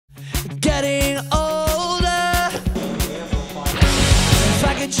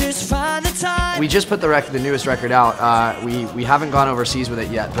we just put the newest record out. We haven't gone overseas with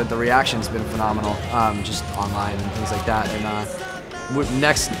it yet, but the reaction's been phenomenal, just online and things like that.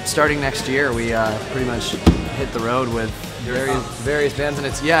 And starting next year, we pretty much hit the road with various bands, and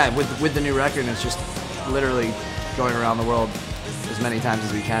it's with the new record, and it's just literally going around the world as many times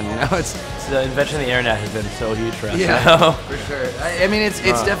as we can. You know, it's the invention of the internet has been so huge for us. Yeah, for sure. I mean, it's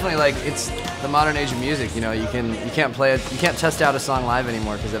definitely like it's the modern age of music. You know, you can't play it, you can't test out a song live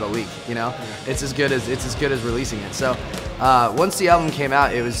anymore because it'll leak. You know, it's as good as releasing it. So once the album came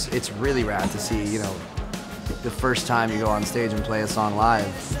out, it's really rad to see. You know, the first time you go on stage and play a song live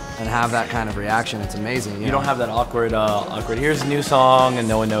and have that kind of reaction, it's amazing. You know? Don't have that awkward, here's a new song and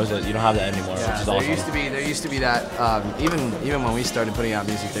no one knows it. You don't have that anymore, yeah, which is awesome. There used to be that, even when we started putting out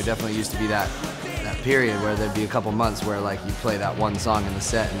music, there definitely used to be that period where there'd be a couple months where like you play that one song in the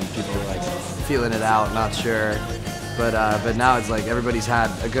set and people were like feeling it out, not sure. But now it's like everybody's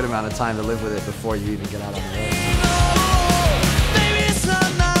had a good amount of time to live with it before you even get out on the road.